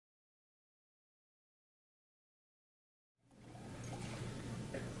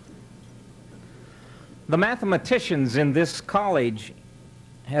The mathematicians in this college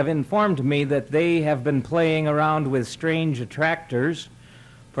have informed me that they have been playing around with strange attractors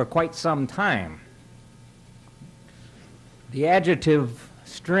for quite some time. The adjective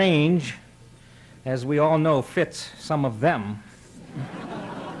strange, as we all know, fits some of them.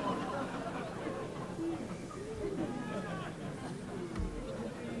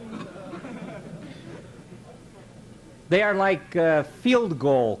 They are like field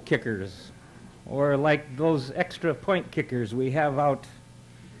goal kickers, or like those extra point kickers we have out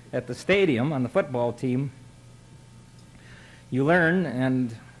at the stadium on the football team. You learn,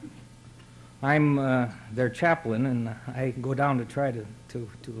 and I'm their chaplain, and I go down to try to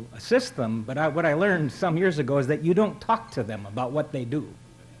assist them, but what I learned some years ago is that you don't talk to them about what they do.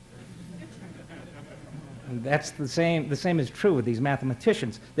 And that's the same is true with these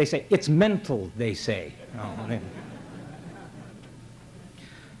mathematicians. They say, it's mental, they say.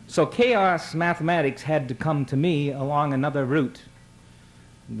 So chaos mathematics had to come to me along another route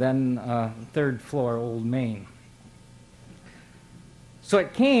than third floor Old Main. So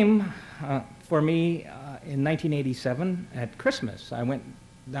it came for me in 1987 at Christmas. I went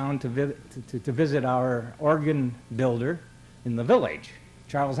down to visit our organ builder in the village,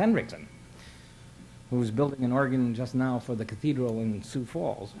 Charles Hendrickson, who's building an organ just now for the cathedral in Sioux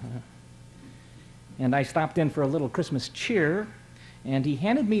Falls. And I stopped in for a little Christmas cheer, and he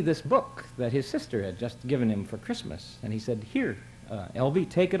handed me this book that his sister had just given him for Christmas. And he said, here, Elvie,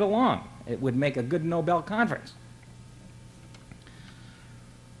 take it along. It would make a good Nobel conference.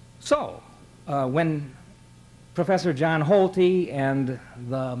 So, when Professor John Holte and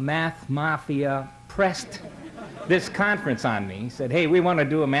the math mafia pressed this conference on me, said, hey, we want to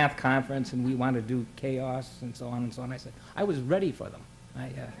do a math conference, and we want to do chaos, and so on and so on. I said, I was ready for them.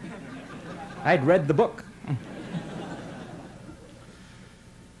 I'd read the book.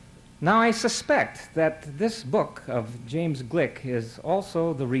 Now, I suspect that this book of James Gleick is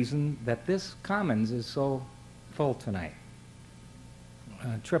also the reason that this Commons is so full tonight.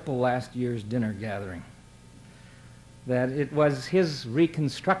 Triple last year's dinner gathering. That it was his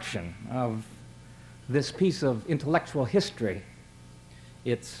reconstruction of this piece of intellectual history.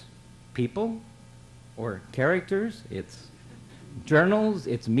 Its people or characters, its journals,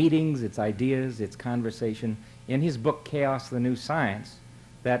 its meetings, its ideas, its conversation, in his book, Chaos, the New Science,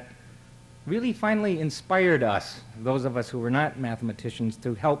 that really finally inspired us, those of us who were not mathematicians,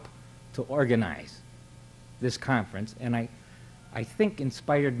 to help to organize this conference, and I think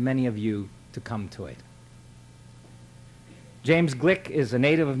inspired many of you to come to it. James Gleick is a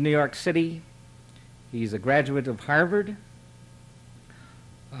native of New York City. He's a graduate of Harvard.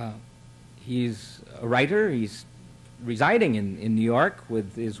 He's a writer. He's residing in New York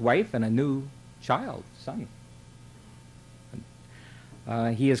with his wife and a new son.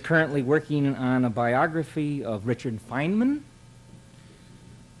 He is currently working on a biography of Richard Feynman.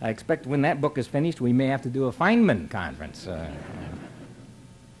 I expect when that book is finished, we may have to do a Feynman conference.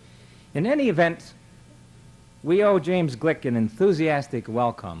 In any event, we owe James Gleick an enthusiastic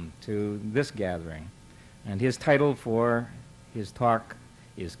welcome to this gathering, and his title for his talk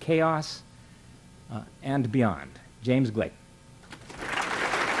is Chaos and Beyond. James Gleick.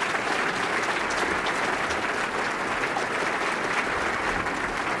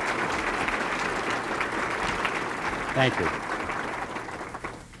 Thank you.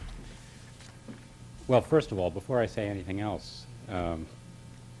 Well, first of all, before I say anything else,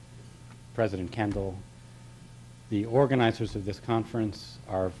 President Kendall, the organizers of this conference,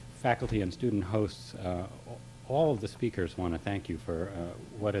 our faculty and student hosts, all of the speakers want to thank you for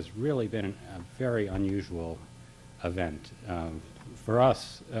what has really been a very unusual event. For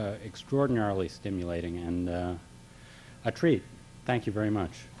us, extraordinarily stimulating and a treat. Thank you very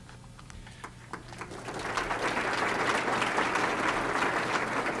much.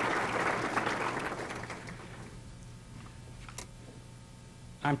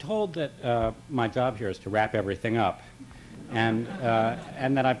 I'm told that my job here is to wrap everything up, and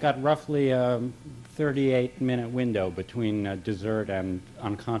that I've got roughly a 38-minute window between dessert and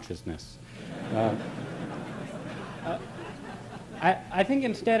unconsciousness. I think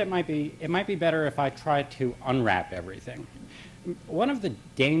instead it might be better if I try to unwrap everything. One of the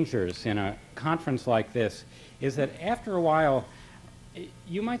dangers in a conference like this is that after a while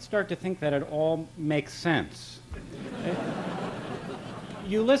you might start to think that it all makes sense.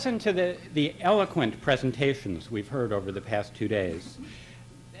 You listen to the eloquent presentations we've heard over the past 2 days,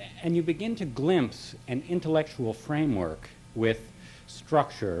 and you begin to glimpse an intellectual framework with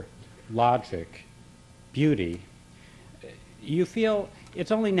structure, logic, beauty. You feel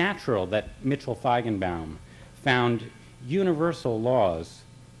it's only natural that Mitchell Feigenbaum found universal laws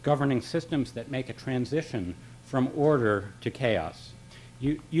governing systems that make a transition from order to chaos.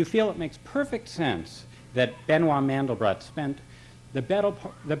 You feel it makes perfect sense that Benoit Mandelbrot spent the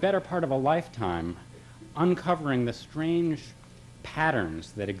better part of a lifetime uncovering the strange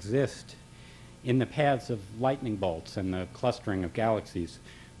patterns that exist in the paths of lightning bolts and the clustering of galaxies.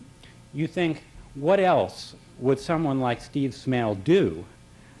 You think, what else would someone like Steve Smale do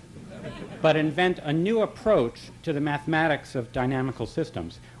but invent a new approach to the mathematics of dynamical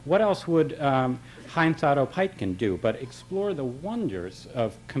systems? What else would Heinz Otto Peitgen do but explore the wonders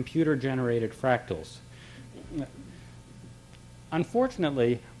of computer-generated fractals?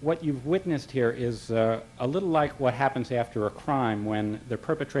 Unfortunately, what you've witnessed here is a little like what happens after a crime when the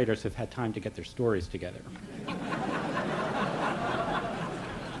perpetrators have had time to get their stories together.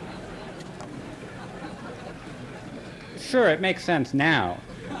 Sure, it makes sense now.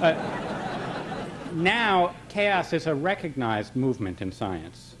 Now, chaos is a recognized movement in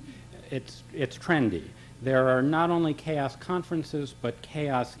science. It's trendy. There are not only chaos conferences, but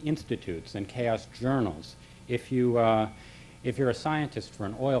chaos institutes and chaos journals. If you're a scientist for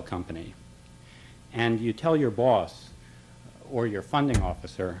an oil company and you tell your boss or your funding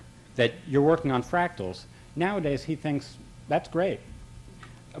officer that you're working on fractals, nowadays he thinks, that's great.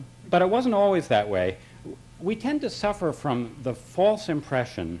 But it wasn't always that way. We tend to suffer from the false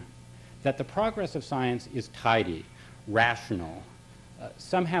impression that the progress of science is tidy, rational,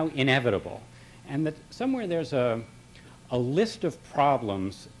 somehow inevitable, and that somewhere there's a list of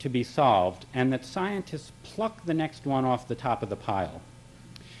problems to be solved, and that scientists pluck the next one off the top of the pile.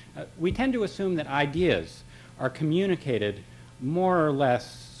 We tend to assume that ideas are communicated more or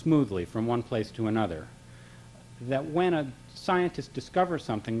less smoothly from one place to another, that when a scientist discovers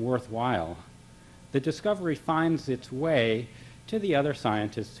something worthwhile, the discovery finds its way to the other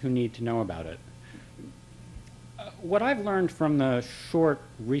scientists who need to know about it. What I've learned from the short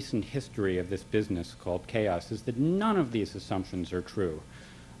recent history of this business called chaos is that none of these assumptions are true.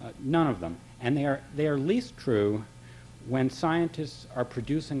 None of them. And they are least true when scientists are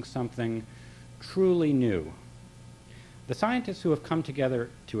producing something truly new. The scientists who have come together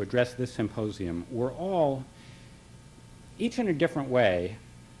to address this symposium were all, each in a different way,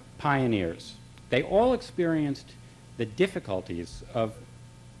 pioneers. They all experienced the difficulties of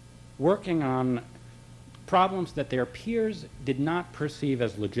working on problems that their peers did not perceive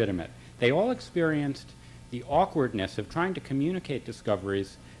as legitimate. They all experienced the awkwardness of trying to communicate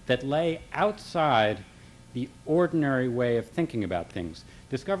discoveries that lay outside the ordinary way of thinking about things,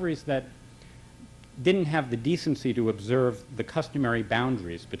 discoveries that didn't have the decency to observe the customary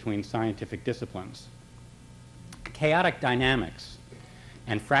boundaries between scientific disciplines. Chaotic dynamics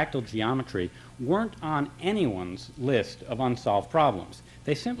and fractal geometry weren't on anyone's list of unsolved problems.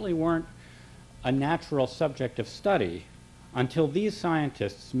 They simply weren't a natural subject of study until these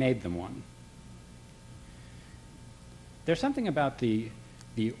scientists made them one. There's something about the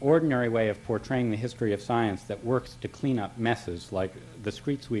ordinary way of portraying the history of science that works to clean up messes, like the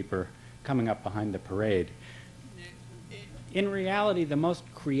street sweeper coming up behind the parade. In reality, the most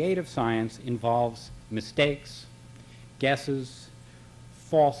creative science involves mistakes, guesses,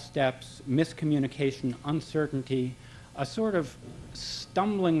 false steps, miscommunication, uncertainty, a sort of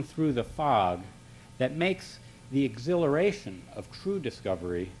stumbling through the fog that makes the exhilaration of true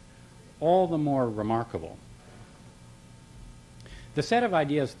discovery all the more remarkable. The set of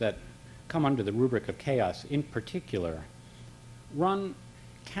ideas that come under the rubric of chaos, in particular, run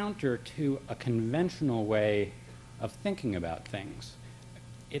counter to a conventional way of thinking about things.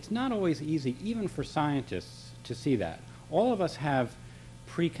 It's not always easy, even for scientists, to see that. All of us have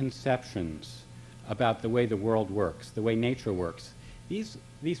preconceptions about the way the world works, the way nature works. These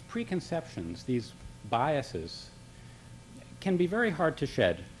preconceptions, these biases, can be very hard to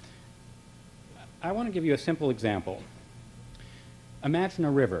shed. I want to give you a simple example. Imagine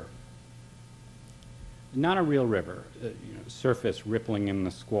a river. Not a real river, surface rippling in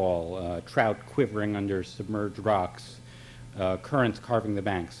the squall, trout quivering under submerged rocks, currents carving the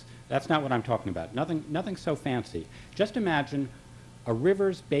banks. That's not what I'm talking about. Nothing so fancy. Just imagine a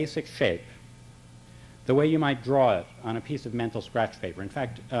river's basic shape, the way you might draw it on a piece of mental scratch paper. In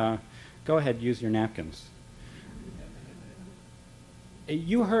fact, go ahead, use your napkins.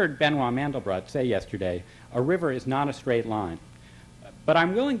 You heard Benoit Mandelbrot say yesterday, a river is not a straight line. But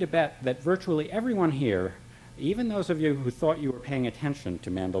I'm willing to bet that virtually everyone here, even those of you who thought you were paying attention to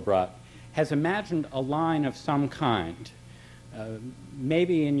Mandelbrot, has imagined a line of some kind.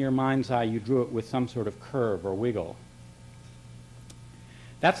 Maybe in your mind's eye you drew it with some sort of curve or wiggle.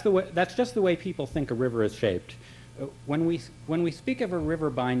 That's just the way people think a river is shaped. When we speak of a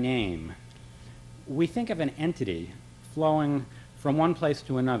river by name, we think of an entity flowing from one place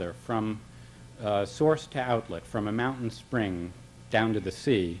to another, from source to outlet, from a mountain spring down to the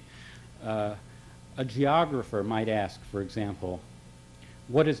sea, a geographer might ask, for example,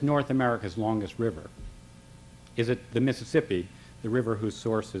 what is North America's longest river? Is it the Mississippi, the river whose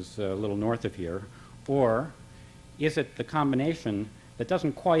source is a little north of here, or is it the combination that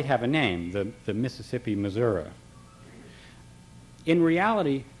doesn't quite have a name, the Mississippi-Missouri? In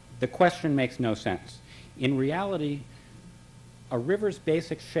reality, the question makes no sense. In reality, a river's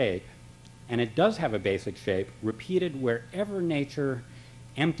basic shape, and it does have a basic shape, repeated wherever nature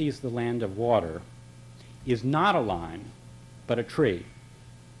empties the land of water, is not a line, but a tree.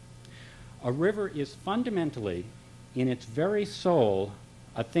 A river is fundamentally, in its very soul,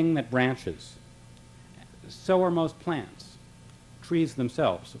 a thing that branches. So are most plants. Trees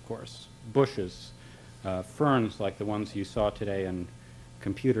themselves, of course, bushes, ferns like the ones you saw today in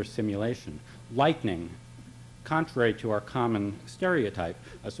computer simulation, lightning, contrary to our common stereotype,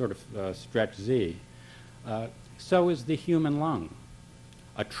 a sort of stretch Z. So is the human lung,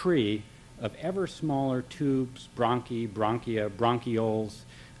 a tree of ever smaller tubes, bronchi, bronchia, bronchioles,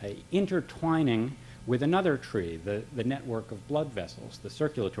 intertwining with another tree, the network of blood vessels, the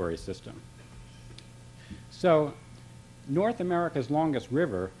circulatory system. So North America's longest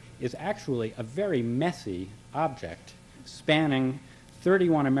river is actually a very messy object spanning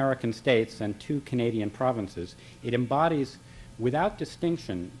 31 American states and 2 Canadian provinces. It embodies, without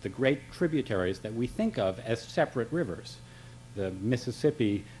distinction, the great tributaries that we think of as separate rivers: the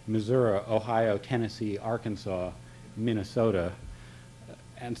Mississippi, Missouri, Ohio, Tennessee, Arkansas, Minnesota,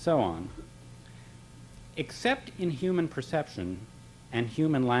 and so on. Except in human perception and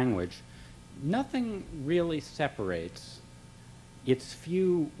human language, nothing really separates its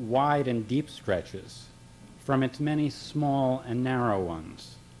few wide and deep stretches from its many small and narrow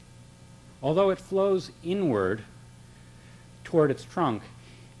ones. Although it flows inward toward its trunk,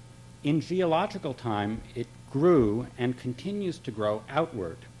 in geological time it grew and continues to grow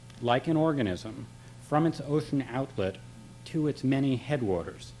outward, like an organism, from its ocean outlet to its many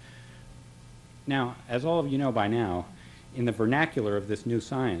headwaters. Now, as all of you know by now, in the vernacular of this new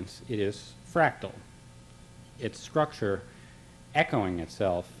science, it is fractal, its structure echoing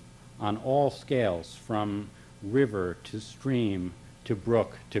itself on all scales, from river to stream to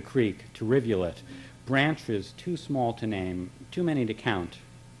brook to creek to rivulet, branches too small to name, too many to count.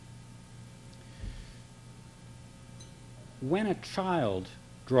 When a child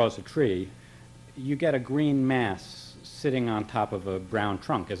draws a tree, you get a green mass sitting on top of a brown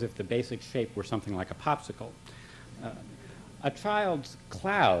trunk, as if the basic shape were something like a popsicle. A child's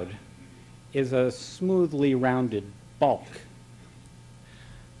cloud is a smoothly rounded bulk,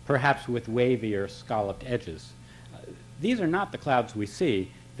 perhaps with wavy or scalloped edges. These are not the clouds we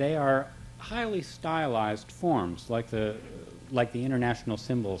see. They are highly stylized forms, like the international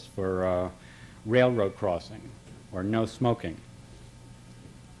symbols for railroad crossing or no smoking.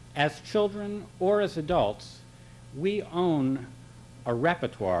 As children or as adults, we own a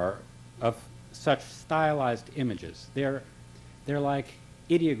repertoire of such stylized images. They're like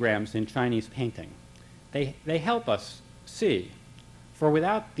ideograms in Chinese painting. They help us see. For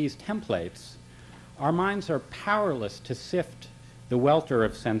without these templates, our minds are powerless to sift the welter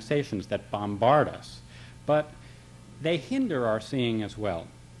of sensations that bombard us, but they hinder our seeing as well.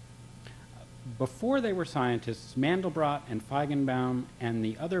 Before they were scientists, Mandelbrot and Feigenbaum and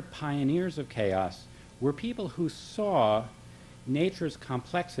the other pioneers of chaos were people who saw nature's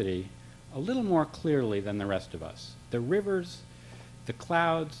complexity a little more clearly than the rest of us. The rivers, the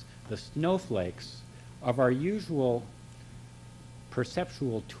clouds, the snowflakes of our usual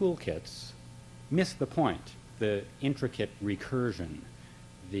perceptual toolkits miss the point. The intricate recursion,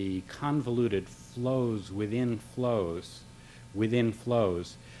 the convoluted flows within flows within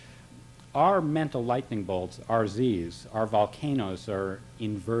flows. Our mental lightning bolts, our Zs, our volcanoes are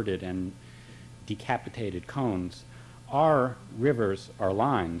inverted and decapitated cones. Our rivers are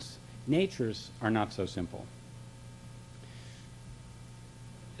lines. Nature's are not so simple.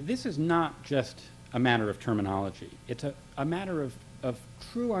 This is not just a matter of terminology. It's a matter of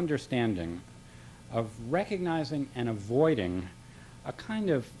true understanding, of recognizing and avoiding a kind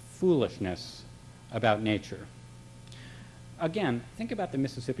of foolishness about nature. Again, think about the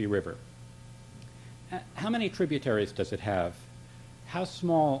Mississippi River. How many tributaries does it have? How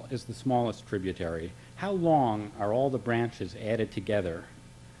small is the smallest tributary? How long are all the branches added together?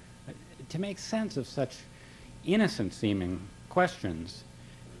 To make sense of such innocent-seeming questions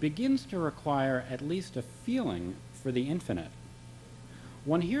begins to require at least a feeling for the infinite.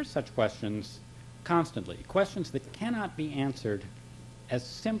 One hears such questions constantly, questions that cannot be answered as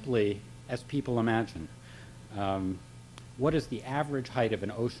simply as people imagine. what is the average height of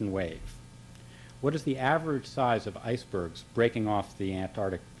an ocean wave? What is the average size of icebergs breaking off the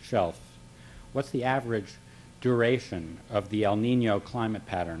Antarctic shelf? What's the average duration of the El Nino climate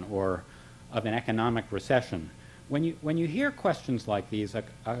pattern or of an economic recession? When you hear questions like these,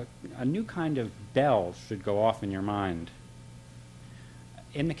 a new kind of bell should go off in your mind.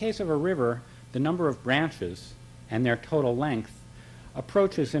 In the case of a river, the number of branches and their total length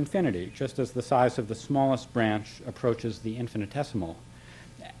approaches infinity, just as the size of the smallest branch approaches the infinitesimal.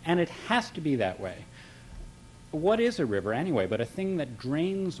 And it has to be that way. What is a river anyway but a thing that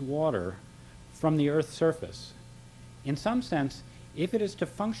drains water from the Earth's surface? In some sense, if it is to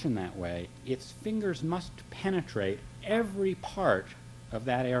function that way, its fingers must penetrate every part of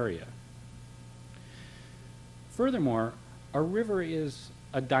that area. Furthermore, a river is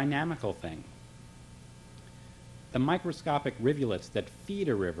a dynamical thing. The microscopic rivulets that feed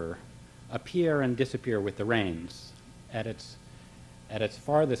a river appear and disappear with the rains. At its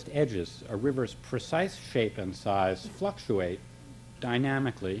farthest edges, a river's precise shape and size fluctuate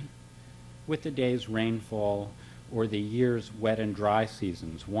dynamically with the day's rainfall or the year's wet and dry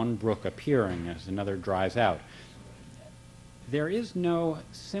seasons, one brook appearing as another dries out. There is no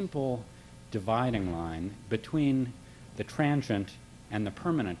simple dividing line between the transient and the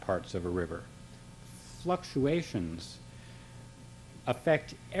permanent parts of a river. Fluctuations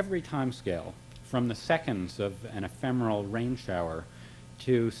affect every time scale, from the seconds of an ephemeral rain shower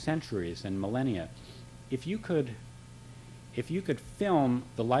to centuries and millennia. If you could film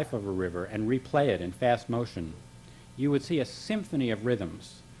the life of a river and replay it in fast motion, you would see a symphony of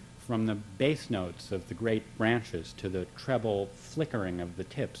rhythms, from the bass notes of the great branches to the treble flickering of the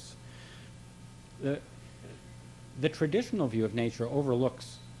tips. The traditional view of nature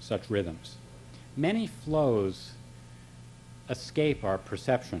overlooks such rhythms. Many flows escape our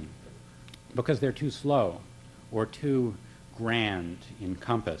perception because they're too slow or too grand in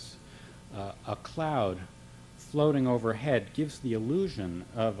compass. A cloud floating overhead gives the illusion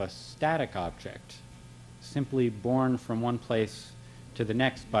of a static object, simply borne from one place to the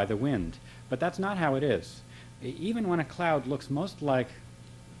next by the wind. But that's not how it is. Even when a cloud looks most like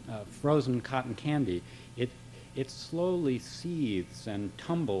frozen cotton candy, it slowly seethes and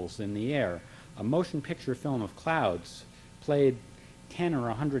tumbles in the air. A motion picture film of clouds, played 10 or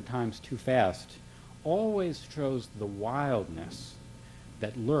 100 times too fast, always shows the wildness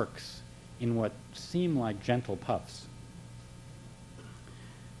that lurks in what seem like gentle puffs.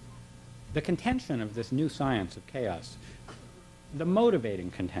 The contention of this new science of chaos, the motivating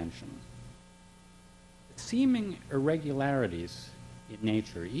contention, seeming irregularities in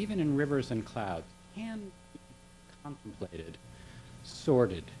nature, even in rivers and clouds, can be contemplated,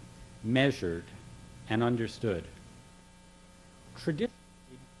 sorted, measured, and understood. Traditionally,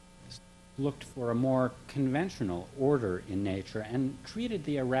 looked for a more conventional order in nature and treated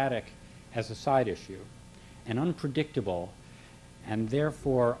the erratic as a side issue, an unpredictable and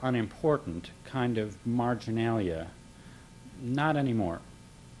therefore unimportant kind of marginalia. Not anymore.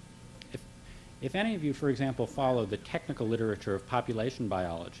 If any of you, for example, follow the technical literature of population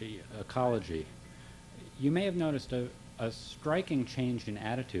biology, ecology, you may have noticed a striking change in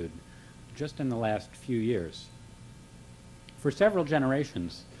attitude just in the last few years. For several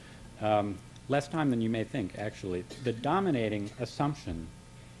generations, less time than you may think, actually, the dominating assumption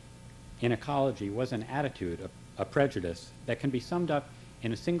in ecology was an attitude, a prejudice, that can be summed up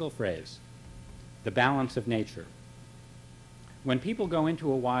in a single phrase: the balance of nature. When people go into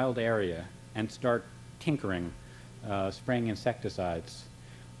a wild area and start tinkering, spraying insecticides,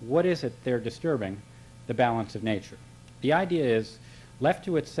 what is it they're disturbing? The balance of nature. The idea is, left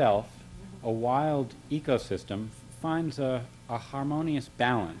to itself, a wild ecosystem finds a harmonious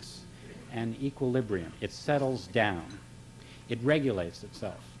balance and equilibrium. It settles down. It regulates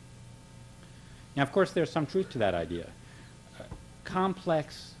itself. Now, of course, there's some truth to that idea.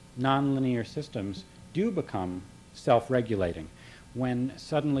 Complex, nonlinear systems do become self-regulating. When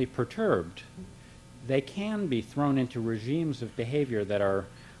suddenly perturbed, they can be thrown into regimes of behavior that are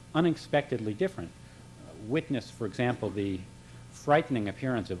unexpectedly different. Witness, for example, the frightening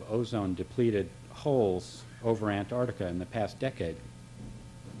appearance of ozone-depleted holes over Antarctica in the past decade.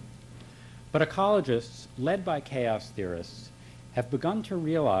 But ecologists, led by chaos theorists, have begun to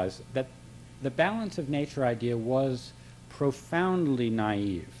realize that the balance of nature idea was profoundly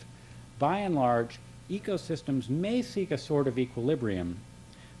naive. By and large, ecosystems may seek a sort of equilibrium,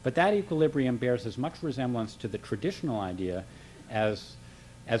 but that equilibrium bears as much resemblance to the traditional idea as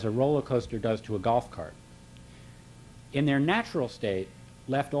a roller coaster does to a golf cart. In their natural state,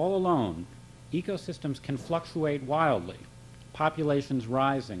 left all alone, ecosystems can fluctuate wildly, populations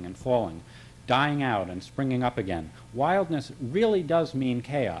rising and falling, dying out and springing up again. Wildness really does mean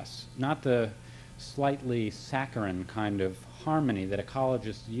chaos, not the slightly saccharine kind of harmony that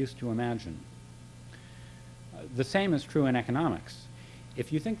ecologists used to imagine. The same is true in economics.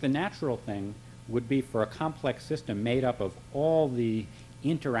 If you think the natural thing would be for a complex system made up of all the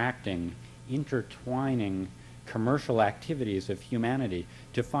interacting, intertwining commercial activities of humanity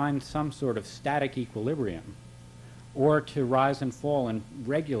to find some sort of static equilibrium, or to rise and fall in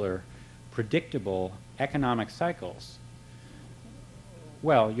regular, predictable economic cycles,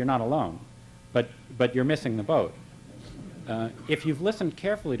 well, you're not alone, but you're missing the boat. If you've listened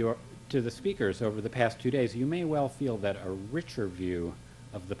carefully to the speakers over the past 2 days, you may well feel that a richer view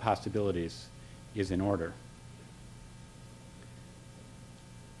of the possibilities is in order.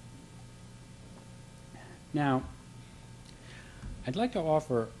 Now, I'd like to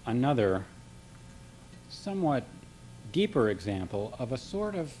offer another somewhat deeper example of a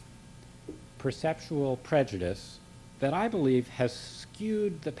sort of perceptual prejudice that I believe has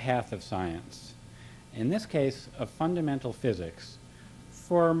skewed the path of science, in this case of fundamental physics,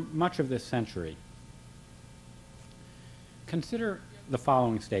 for much of this century. Consider the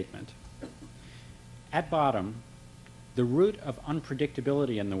following statement. At bottom, the root of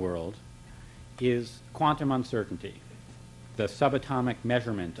unpredictability in the world is quantum uncertainty, the subatomic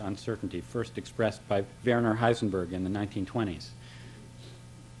measurement uncertainty first expressed by Werner Heisenberg in the 1920s.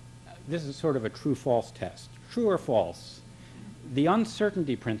 This is sort of a true-false test. True or false? The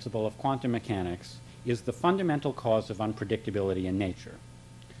uncertainty principle of quantum mechanics is the fundamental cause of unpredictability in nature.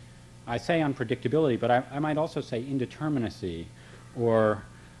 I say unpredictability, but I might also say indeterminacy, or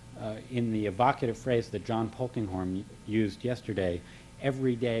in the evocative phrase that John Polkinghorne used yesterday,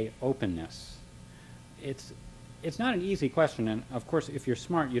 everyday openness. It's not an easy question, and of course, if you're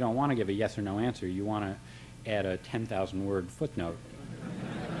smart, you don't want to give a yes or no answer. You want to add a 10,000-word footnote.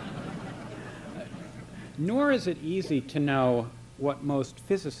 Nor is it easy to know what most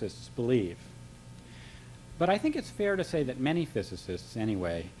physicists believe. But I think it's fair to say that many physicists,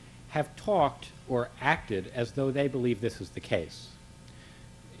 anyway, have talked or acted as though they believe this is the case.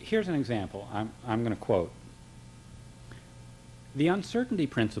 Here's an example. I'm going to quote. The uncertainty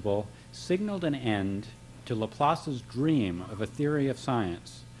principle signaled an end to Laplace's dream of a theory of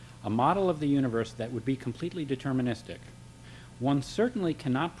science, a model of the universe that would be completely deterministic. One certainly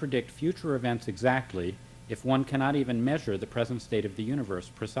cannot predict future events exactly if one cannot even measure the present state of the universe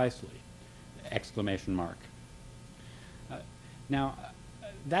precisely! Exclamation mark. Now,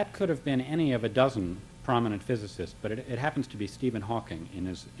 that could have been any of a dozen prominent physicists, but it happens to be Stephen Hawking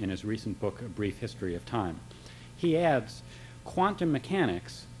in his recent book, A Brief History of Time. He adds, quantum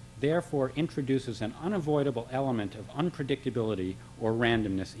mechanics therefore introduces an unavoidable element of unpredictability or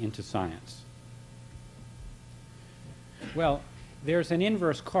randomness into science. Well, there's an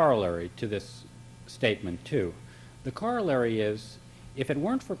inverse corollary to this statement, too. The corollary is, if it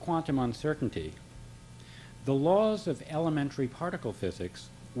weren't for quantum uncertainty, the laws of elementary particle physics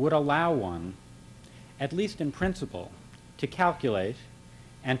would allow one, at least in principle, to calculate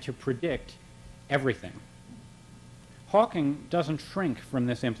and to predict everything. Hawking doesn't shrink from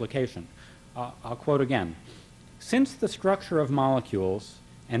this implication. I'll quote again. Since the structure of molecules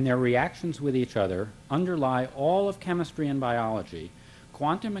and their reactions with each other underlie all of chemistry and biology,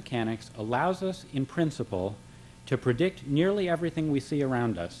 quantum mechanics allows us, in principle, to predict nearly everything we see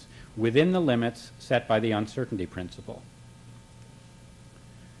around us within the limits set by the uncertainty principle.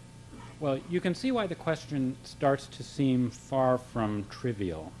 Well, you can see why the question starts to seem far from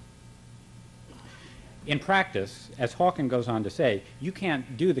trivial. In practice, as Hawking goes on to say, you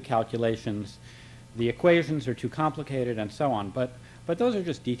can't do the calculations, the equations are too complicated, and so on, but those are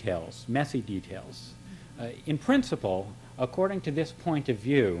just details, messy details. In principle, according to this point of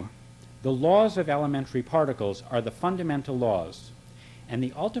view, the laws of elementary particles are the fundamental laws, and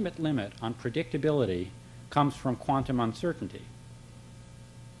the ultimate limit on predictability comes from quantum uncertainty.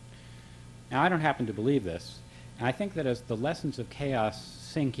 Now, I don't happen to believe this, and I think that as the lessons of chaos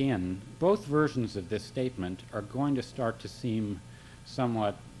sink in, both versions of this statement are going to start to seem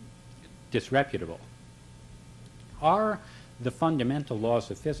somewhat disreputable. Are the fundamental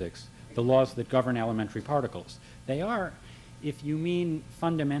laws of physics the laws that govern elementary particles? They are, if you mean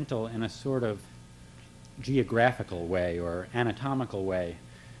fundamental in a sort of geographical way or anatomical way,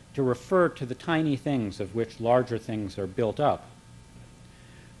 to refer to the tiny things of which larger things are built up.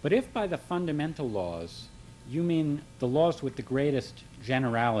 But if by the fundamental laws you mean the laws with the greatest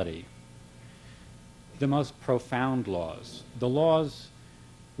generality, the most profound laws, the laws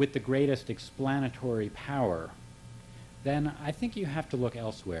with the greatest explanatory power, then I think you have to look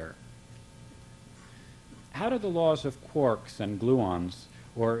elsewhere. How do the laws of quarks and gluons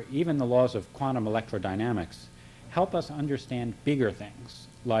or even the laws of quantum electrodynamics help us understand bigger things,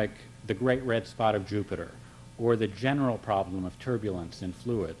 like the great red spot of Jupiter, or the general problem of turbulence in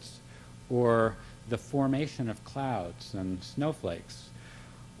fluids, or the formation of clouds and snowflakes,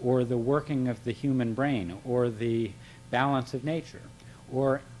 or the working of the human brain, or the balance of nature,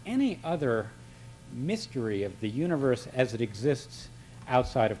 or any other mystery of the universe as it exists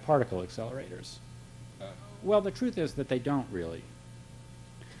outside of particle accelerators. Well, the truth is that they don't really.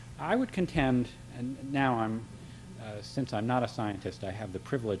 I would contend, and now since I'm not a scientist, I have the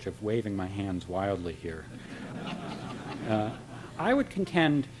privilege of waving my hands wildly here. I would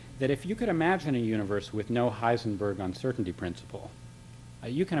contend that if you could imagine a universe with no Heisenberg uncertainty principle,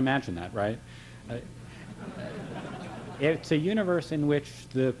 you can imagine that, right? It's a universe in which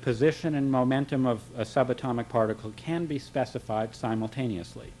the position and momentum of a subatomic particle can be specified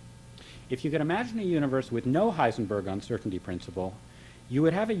simultaneously. If you could imagine a universe with no Heisenberg uncertainty principle, you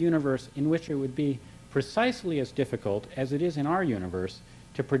would have a universe in which it would be precisely as difficult as it is in our universe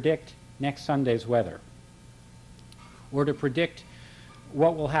to predict next Sunday's weather, or to predict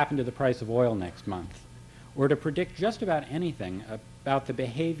what will happen to the price of oil next month, or to predict just about anything about the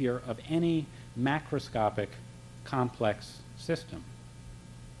behavior of any macroscopic complex system.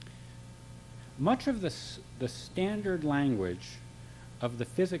 Much of the standard language of the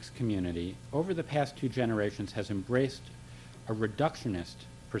physics community over the past 2 generations has embraced a reductionist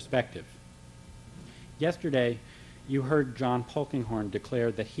perspective. Yesterday, you heard John Polkinghorne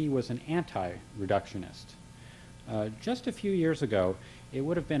declare that he was an anti-reductionist. Just a few years ago, it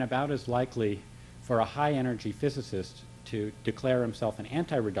would have been about as likely for a high-energy physicist to declare himself an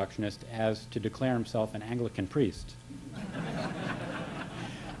anti-reductionist as to declare himself an Anglican priest.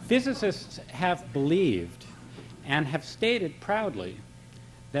 Physicists have believed and have stated proudly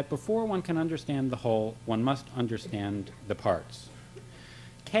that before one can understand the whole, one must understand the parts.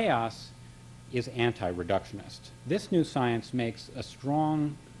 Chaos is anti-reductionist. This new science makes a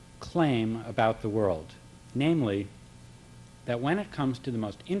strong claim about the world, namely that when it comes to the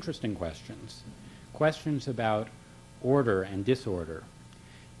most interesting questions, questions about order and disorder,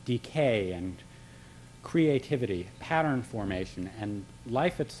 decay and creativity, pattern formation, and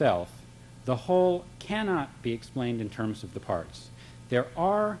life itself, the whole cannot be explained in terms of the parts. There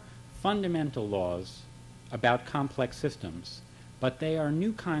are fundamental laws about complex systems, but they are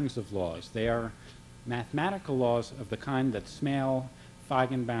new kinds of laws. They are mathematical laws of the kind that Smale,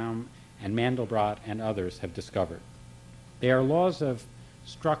 Feigenbaum, and Mandelbrot and others have discovered. They are laws of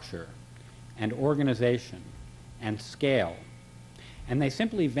structure and organization and scale, and they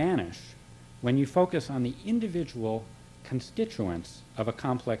simply vanish when you focus on the individual constituents of a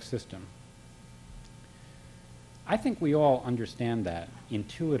complex system. I think we all understand that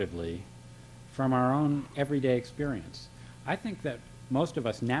intuitively from our own everyday experience. I think that most of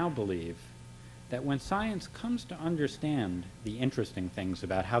us now believe that when science comes to understand the interesting things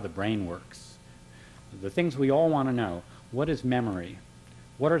about how the brain works, the things we all want to know, what is memory?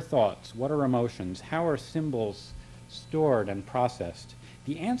 What are thoughts? What are emotions? How are symbols stored and processed?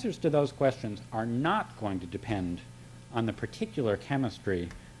 The answers to those questions are not going to depend on the particular chemistry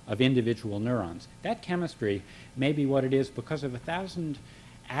of individual neurons. That chemistry may be what it is because of 1,000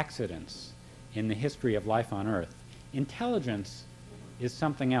 accidents in the history of life on Earth. Intelligence is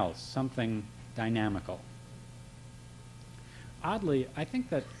something else, something dynamical. Oddly, I think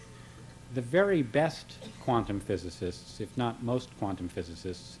that the very best quantum physicists, if not most quantum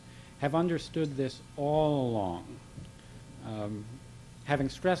physicists, have understood this all along. Having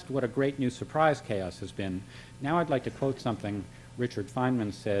stressed what a great new surprise chaos has been, now I'd like to quote something Richard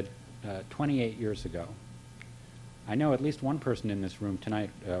Feynman said 28 years ago. I know at least one person in this room tonight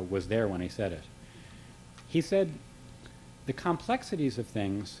was there when he said it. He said, "The complexities of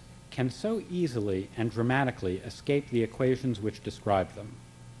things can so easily and dramatically escape the equations which describe them.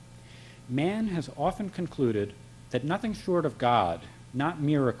 Man has often concluded that nothing short of God, not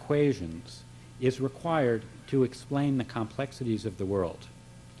mere equations, is required to explain the complexities of the world.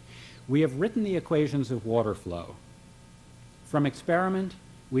 We have written the equations of water flow. From experiment,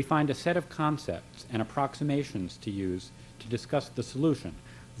 we find a set of concepts and approximations to use to discuss the solution: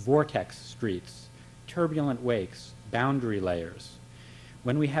 vortex streets, turbulent wakes, boundary layers.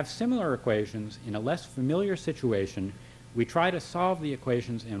 When we have similar equations in a less familiar situation, we try to solve the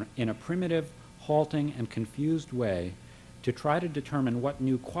equations in a primitive, halting, and confused way to try to determine what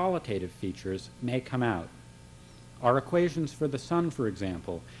new qualitative features may come out. Our equations for the sun, for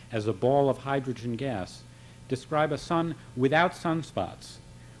example, as a ball of hydrogen gas, describe a sun without sunspots,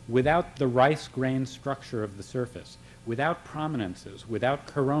 without the rice grain structure of the surface, without prominences, without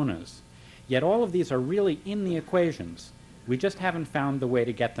coronas. Yet all of these are really in the equations, We just haven't found the way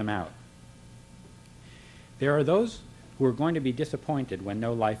to get them out. There are those who are going to be disappointed when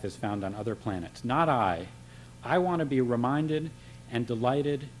no life is found on other planets. Not I. I want to be reminded and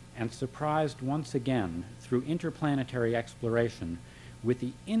delighted and surprised once again through interplanetary exploration with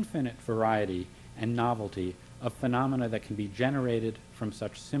the infinite variety and novelty of phenomena that can be generated from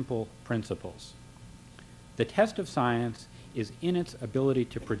such simple principles. The test of science is in its ability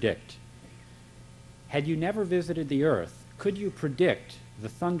to predict. Had you never visited the Earth, could you predict the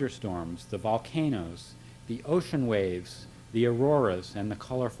thunderstorms, the volcanoes, the ocean waves, the auroras, and the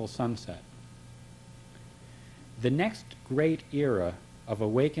colorful sunset? The next great era of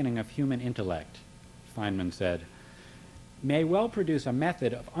awakening of human intellect, Feynman said, may well produce a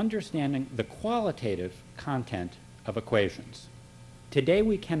method of understanding the qualitative content of equations. Today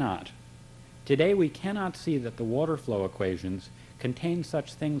we cannot. Today we cannot see that the water flow equations contain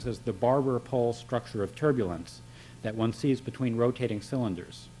such things as the Barber pole structure of turbulence that one sees between rotating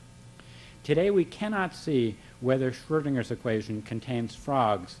cylinders. Today we cannot see whether Schrödinger's equation contains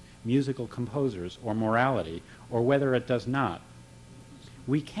frogs, musical composers, or morality, or whether it does not.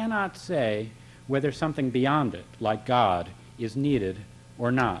 We cannot say whether something beyond it, like God, is needed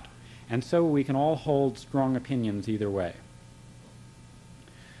or not, and so we can all hold strong opinions either way.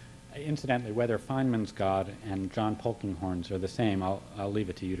 Incidentally, whether Feynman's God and John Polkinghorne's are the same, I'll leave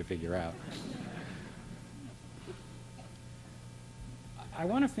it to you to figure out. I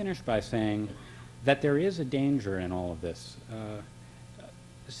want to finish by saying that there is a danger in all of this.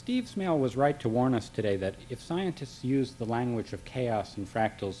 Steve Smale was right to warn us today that if scientists use the language of chaos and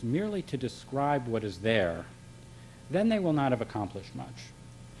fractals merely to describe what is there, then they will not have accomplished much.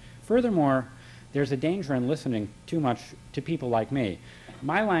 Furthermore, there's a danger in listening too much to people like me.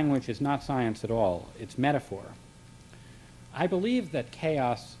 My language is not science at all, it's metaphor. I believe that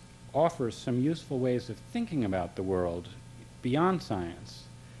chaos offers some useful ways of thinking about the world beyond science,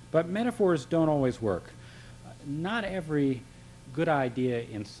 but metaphors don't always work. Not every good idea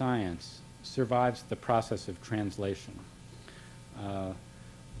in science survives the process of translation.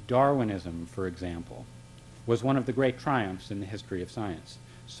 Darwinism, for example, was one of the great triumphs in the history of science.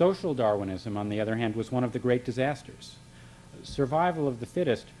 Social Darwinism, on the other hand, was one of the great disasters. Survival of the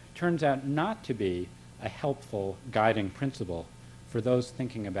fittest turns out not to be a helpful guiding principle for those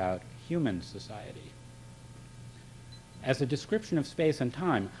thinking about human society. As a description of space and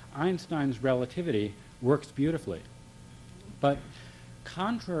time, Einstein's relativity works beautifully. But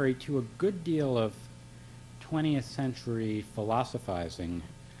contrary to a good deal of 20th century philosophizing,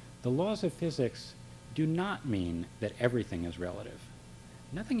 the laws of physics do not mean that everything is relative.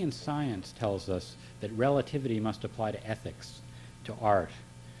 Nothing in science tells us that relativity must apply to ethics, to art,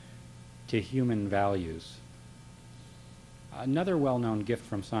 to human values. Another well-known gift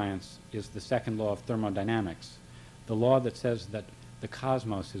from science is the second law of thermodynamics, the law that says that the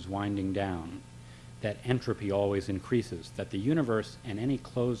cosmos is winding down, that entropy always increases, that the universe and any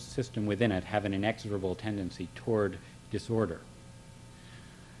closed system within it have an inexorable tendency toward disorder.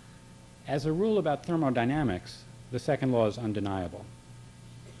 As a rule about thermodynamics, the second law is undeniable.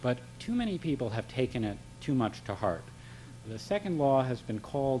 But too many people have taken it too much to heart. The second law has been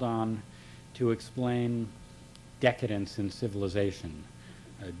called on to explain decadence in civilization,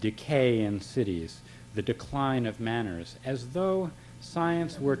 decay in cities, the decline of manners, as though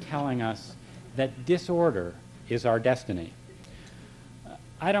science were telling us that disorder is our destiny.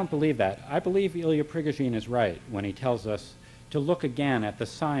 I don't believe that. I believe Ilya Prigogine is right when he tells us to look again at the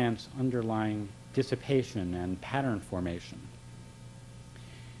science underlying dissipation and pattern formation.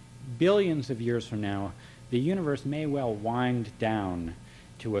 Billions of years from now, the universe may well wind down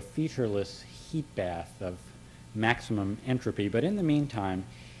to a featureless heat bath of maximum entropy, but in the meantime,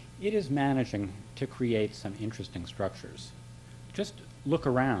 it is managing to create some interesting structures. Just look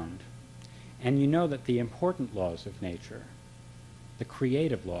around, and you know that the important laws of nature, the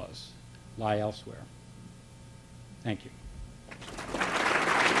creative laws, lie elsewhere. Thank you.